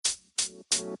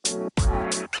What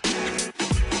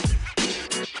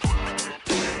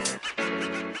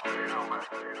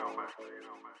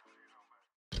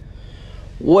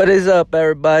is up,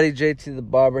 everybody? JT the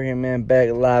Barber here, man,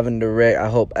 back live and direct. I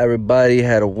hope everybody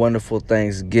had a wonderful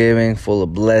Thanksgiving full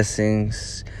of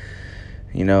blessings.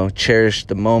 You know, cherish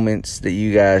the moments that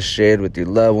you guys shared with your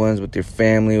loved ones, with your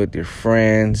family, with your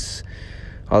friends.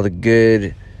 All the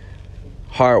good,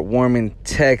 heartwarming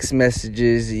text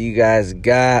messages that you guys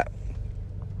got.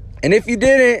 And if you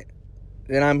didn't,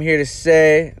 then I'm here to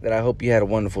say that I hope you had a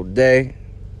wonderful day.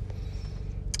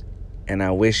 And I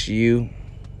wish you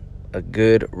a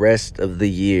good rest of the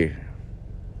year.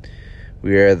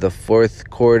 We are the fourth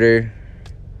quarter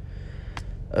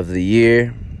of the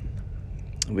year.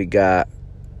 We got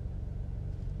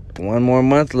one more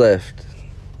month left,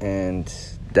 and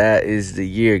that is the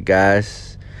year,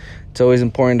 guys. It's always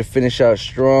important to finish out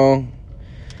strong.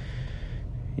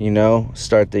 You know,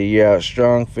 start the year out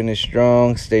strong, finish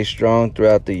strong, stay strong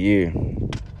throughout the year.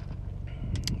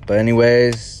 But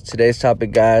anyways, today's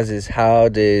topic, guys, is how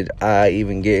did I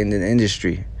even get into the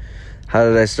industry? How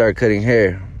did I start cutting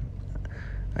hair?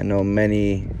 I know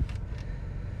many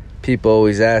people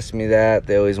always ask me that.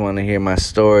 They always want to hear my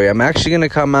story. I'm actually going to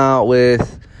come out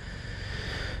with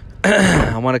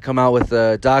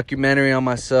a documentary on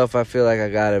myself. I feel like I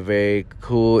got a very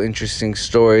cool, interesting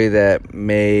story that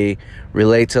may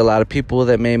relate to a lot of people,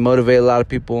 that may motivate a lot of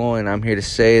people, and I'm here to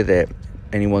say that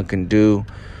anyone can do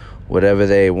whatever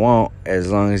they want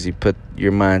as long as you put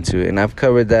your mind to it. And I've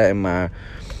covered that in my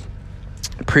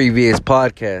previous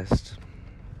podcast.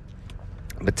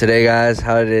 But today, guys,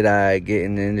 how did I get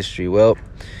in the industry? Well,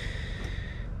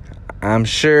 I'm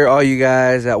sure all you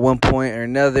guys at one point or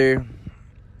another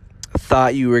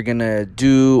thought you were going to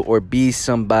do or be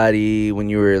somebody when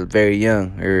you were very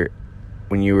young, or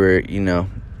when you were, you know,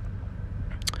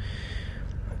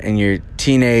 in your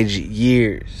teenage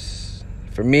years.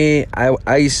 For me,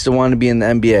 I used to want to be in the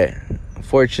NBA.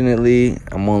 Unfortunately,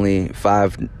 I'm only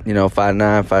 5'9",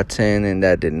 5'10", and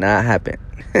that did not happen.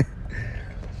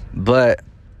 But,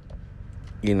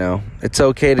 you know, it's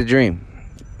okay to dream.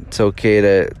 It's okay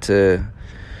to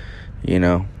you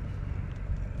know,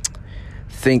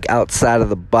 think outside of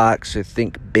the box or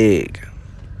think big.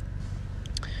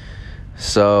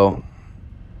 So,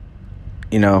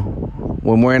 you know,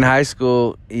 when we're in high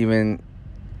school, even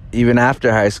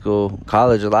after high school,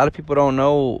 college, a lot of people don't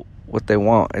know what they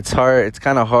want. It's hard. It's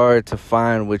kind of hard to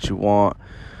find what you want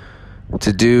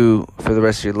to do for the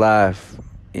rest of your life.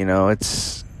 You know,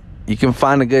 you can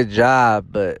find a good job,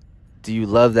 but do you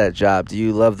love that job? Do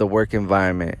you love the work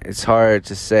environment? It's hard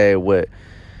to say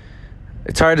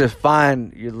it's hard to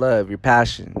find your love, your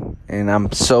passion. And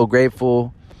I'm so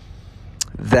grateful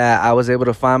that I was able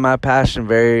to find my passion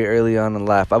very early on in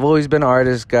life. I've always been an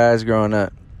artist, guys, growing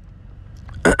up.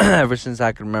 Ever since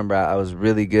I can remember, I was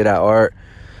really good at art.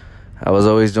 I was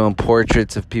always doing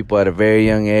portraits of people at a very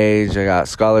young age. I got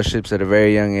scholarships at a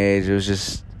very young age. It was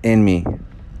just in me.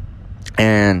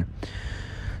 And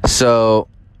so,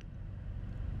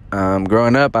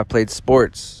 growing up, I played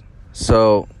sports.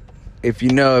 So, if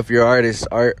you're an artist,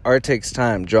 art takes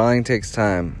time. Drawing takes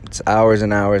time. It's hours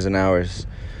and hours and hours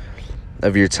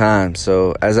of your time.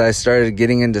 So, as I started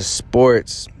getting into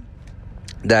sports,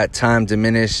 that time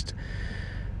diminished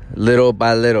little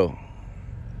by little,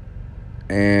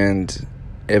 and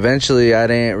eventually I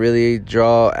didn't really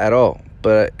draw at all.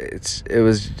 But it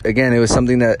was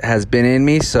something that has been in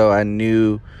me, so I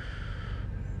knew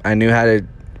how to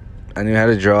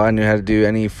draw. I knew how to do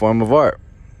any form of art.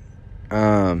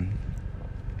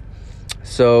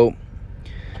 So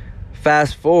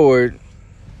fast forward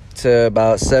to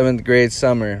about 7th grade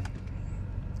summer,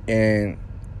 and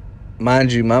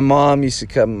mind you, my mom used to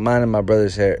cut mine and my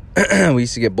brother's hair. We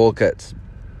used to get bowl cuts.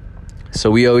 So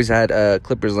we always had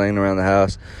clippers laying around the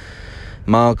house.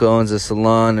 My uncle owns a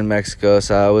salon in Mexico,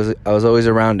 so I was always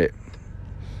around it.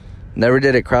 Never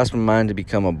did it cross my mind to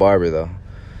become a barber, though.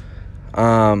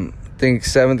 I think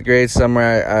 7th grade summer,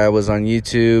 I was on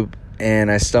YouTube,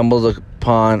 and I stumbled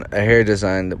upon a hair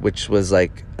design, which was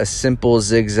like a simple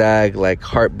zigzag, like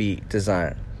heartbeat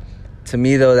design. To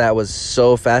me, though, that was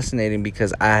so fascinating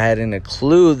because I hadn't a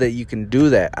clue that you can do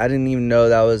that. I didn't even know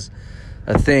that was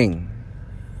a thing,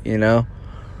 you know?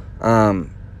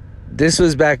 This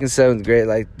was back in 7th grade.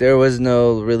 Like, there was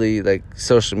no really, like,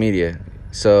 social media.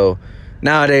 So,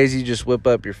 nowadays, you just whip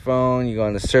up your phone, you go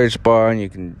on the search bar, and you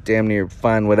can damn near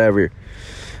find whatever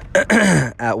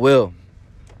at will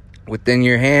within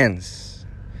your hands.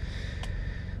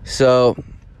 So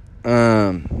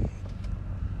yeah,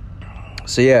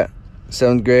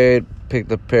 7th grade,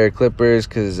 picked up a pair of clippers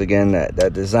because, again,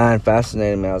 that design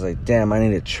fascinated me. I was like, damn, I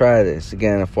need to try this.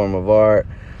 Again, a form of art.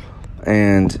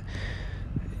 And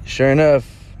sure enough,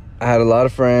 I had a lot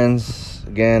of friends.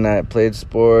 Again, I played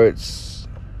sports.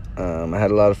 I had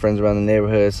a lot of friends around the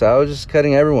neighborhood. So I was just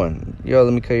cutting everyone. Yo,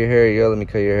 let me cut your hair. Yo, let me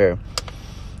cut your hair.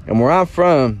 And where I'm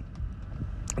from,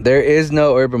 there is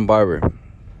no urban barber.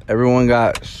 Everyone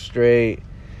got straight,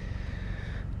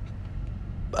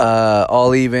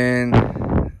 all even,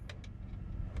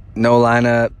 no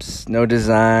lineups, no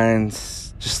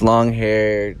designs, just long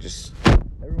hair. Just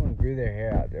everyone grew their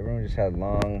hair out. Everyone just had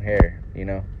long hair, you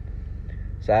know.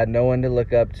 So I had no one to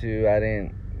look up to. I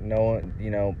didn't know,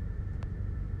 you know,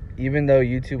 even though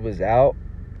YouTube was out,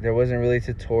 there wasn't really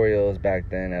tutorials back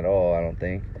then at all, I don't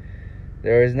think.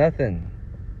 There was nothing.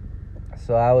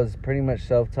 So I was pretty much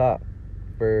self-taught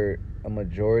for a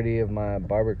majority of my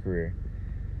barber career.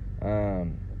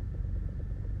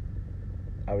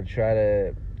 I would try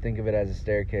to think of it as a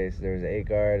staircase. There was an 8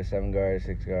 guard, a 7 guard, a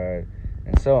 6 guard,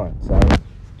 and so on. So I would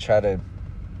try to,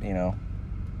 you know,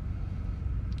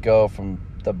 go from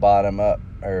the bottom up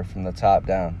or from the top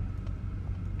down,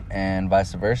 and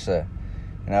vice versa.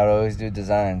 And I would always do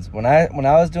designs. When I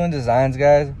was doing designs,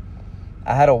 guys,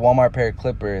 I had a Walmart pair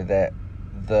clipper that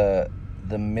the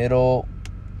middle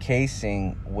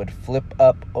casing would flip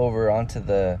up over onto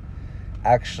the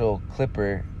actual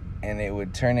clipper, and it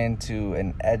would turn into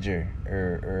an edger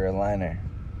or a liner,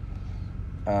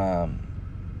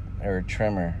 or a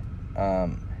trimmer,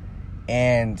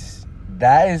 and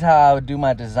that is how I would do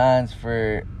my designs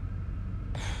for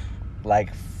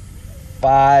like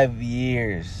 5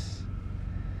 years,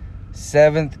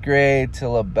 7th grade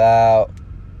till about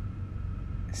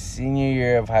senior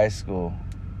year of high school.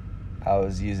 I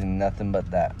was using nothing but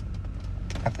that.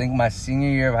 I think my senior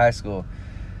year of high school,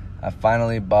 I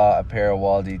finally bought a pair of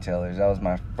wall detailers. That was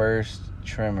my first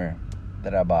trimmer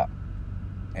that I bought.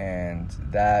 And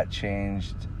that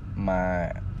changed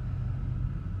my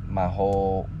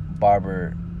whole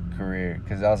barber career.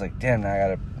 Because I was like, damn, now I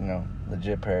got a, you know,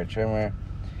 legit pair of trimmer.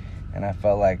 And I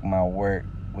felt like my work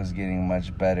was getting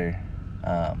much better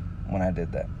when I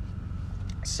did that.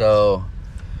 So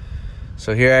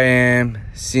here I am,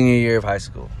 senior year of high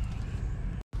school.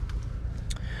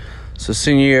 So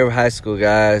senior year of high school,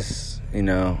 guys, you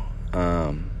know,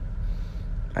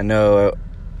 I know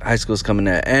high school's coming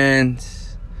to an end.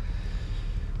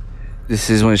 This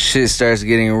is when shit starts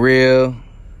getting real.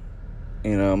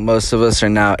 You know, most of us are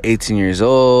now 18 years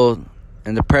old,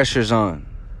 and the pressure's on.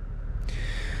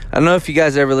 I don't know if you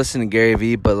guys ever listen to Gary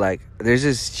Vee, but, like, there's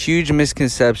this huge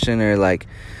misconception or, like,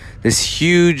 this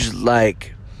huge,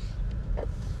 like,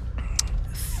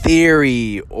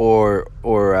 theory or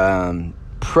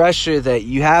pressure that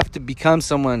you have to become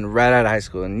someone right out of high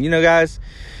school. And, you know, guys,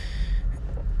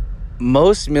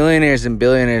 most millionaires and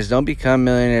billionaires don't become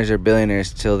millionaires or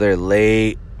billionaires till they're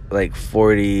late, like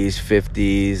 40s,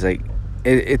 50s. Like,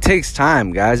 it takes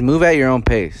time, guys. Move at your own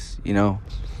pace, you know.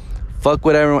 Fuck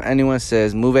what anyone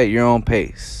says. Move at your own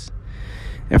pace.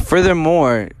 And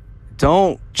furthermore,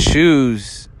 don't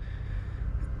choose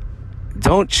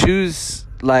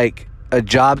like a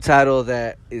job title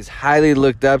that is highly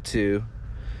looked up to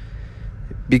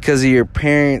because of your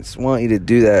parents want you to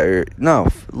do that. Or no,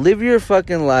 live your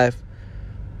fucking life.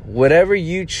 Whatever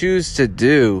you choose to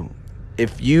do,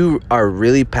 if you are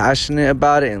really passionate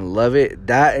about it and love it,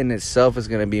 that in itself is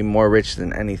going to be more rich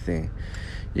than anything.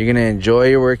 You're going to enjoy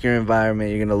your working environment.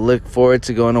 You're going to look forward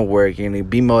to going to work. You're going to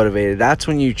be motivated. That's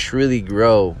when you truly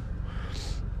grow.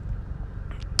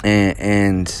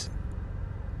 And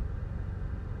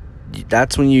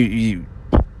that's when you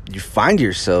find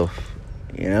yourself,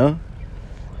 you know?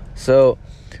 So,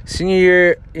 senior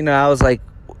year, you know, I was like,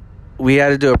 we had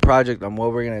to do a project on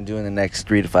what we're going to do in the next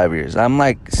 3 to 5 years. I'm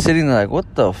like sitting there like,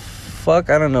 what the fuck?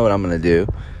 I don't know what I'm going to do.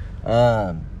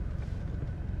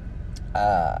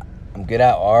 I'm good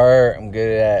at art. I'm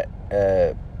good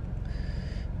at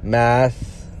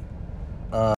math.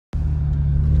 I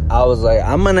was like,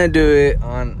 I'm going to do it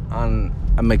on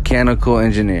a mechanical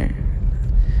engineer.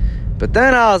 But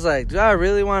then I was like, do I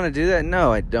really want to do that?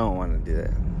 No, I don't want to do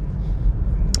that.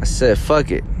 I said, fuck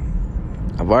it.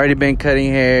 I've already been cutting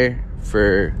hair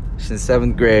since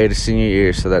 7th grade, senior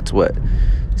year. So that's what?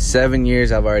 7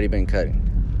 years I've already been cutting.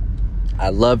 I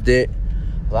loved it.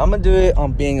 Well, I'm going to do it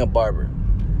on being a barber.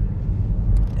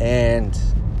 And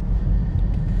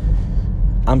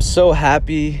I'm so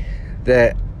happy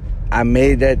that I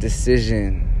made that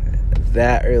decision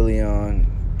that early on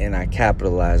and I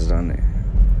capitalized on it.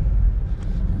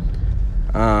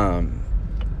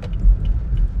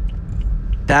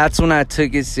 That's when I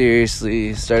took it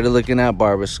seriously, started looking at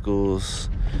barber schools.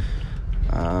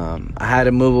 I had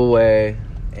to move away,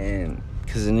 and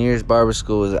because the nearest barber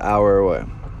school was an hour away.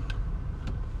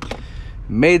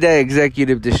 Made that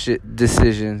executive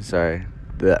decision. Sorry,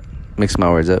 mixed my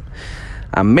words up.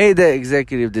 I made that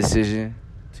executive decision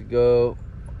to go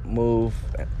move,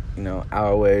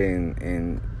 our way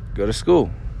and go to school.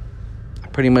 I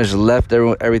pretty much left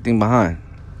everything behind.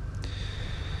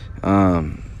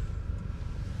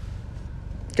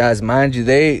 Guys, mind you,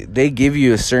 they give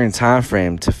you a certain time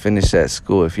frame to finish that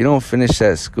school. If you don't finish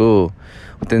that school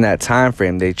within that time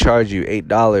frame, they charge you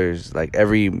 $8 like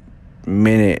every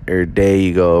minute or day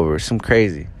you go over. Some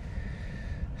crazy.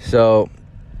 So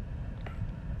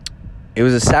it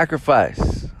was a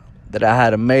sacrifice that I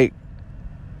had to make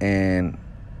and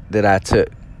that I took.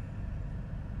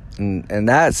 And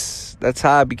that's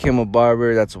how I became a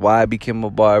barber. That's why I became a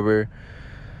barber.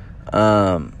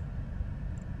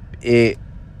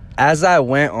 As I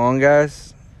went on,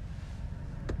 guys,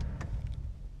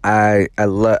 I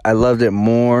loved it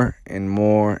more and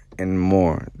more and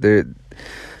more.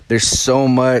 There's so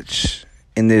much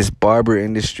in this barber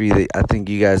industry that I think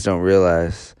you guys don't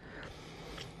realize.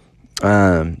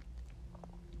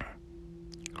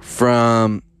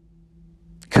 From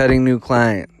cutting new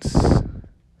clients,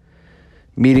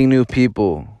 meeting new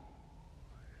people,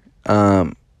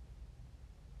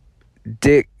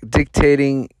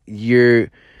 dictating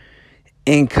your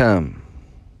income,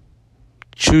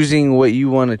 choosing what you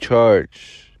want to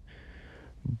charge,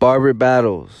 barber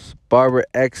battles, barber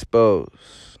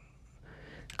expos,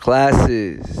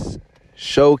 classes,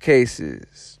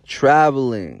 showcases,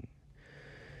 traveling,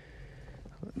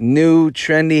 new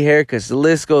trendy haircuts. The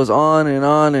list goes on and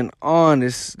on and on.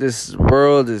 This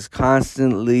world is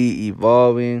constantly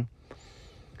evolving,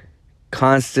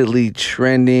 constantly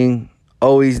trending,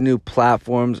 always new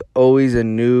platforms, always a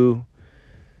new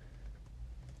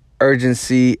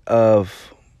urgency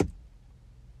of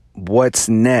what's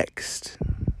next.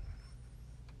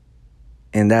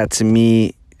 And that, to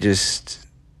me, just,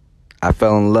 I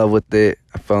fell in love with it.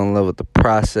 I fell in love with the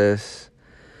process.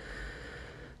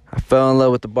 I fell in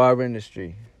love with the barber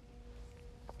industry.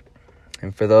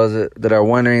 And for those that are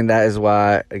wondering, that's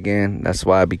why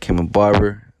I became a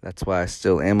barber. That's why I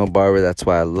still am a barber. That's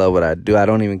why I love what I do. I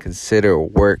don't even consider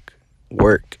work.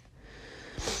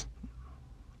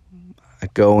 I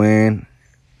go in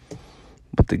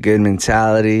with a good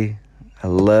mentality. I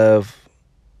love,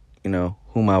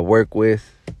 whom I work with.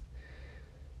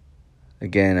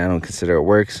 Again, I don't consider it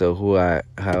work, so who I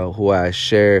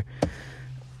share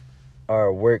our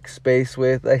workspace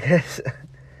with, I guess.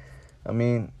 I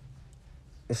mean,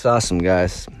 it's awesome,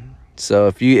 guys. So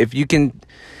if you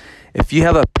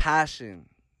have a passion,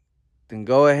 then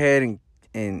go ahead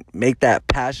and make that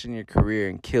passion your career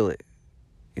and kill it.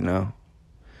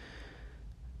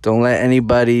 Don't let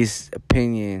anybody's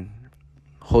opinion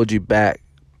hold you back,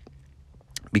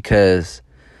 because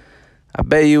I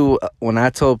bet you when I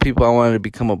told people I wanted to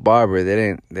become a barber,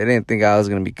 they didn't think I was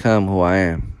going to become who I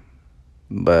am.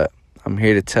 But I'm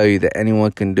here to tell you that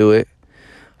anyone can do it.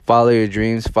 Follow your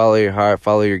dreams, follow your heart,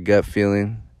 follow your gut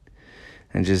feeling,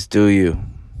 and just do you.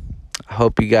 I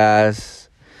hope you guys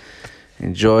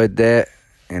enjoyed that,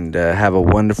 and have a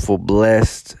wonderful,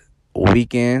 blessed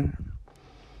weekend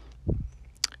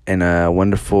and a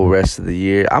wonderful rest of the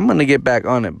year. I'm going to get back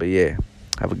on it, but yeah,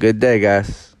 have a good day,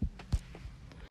 guys.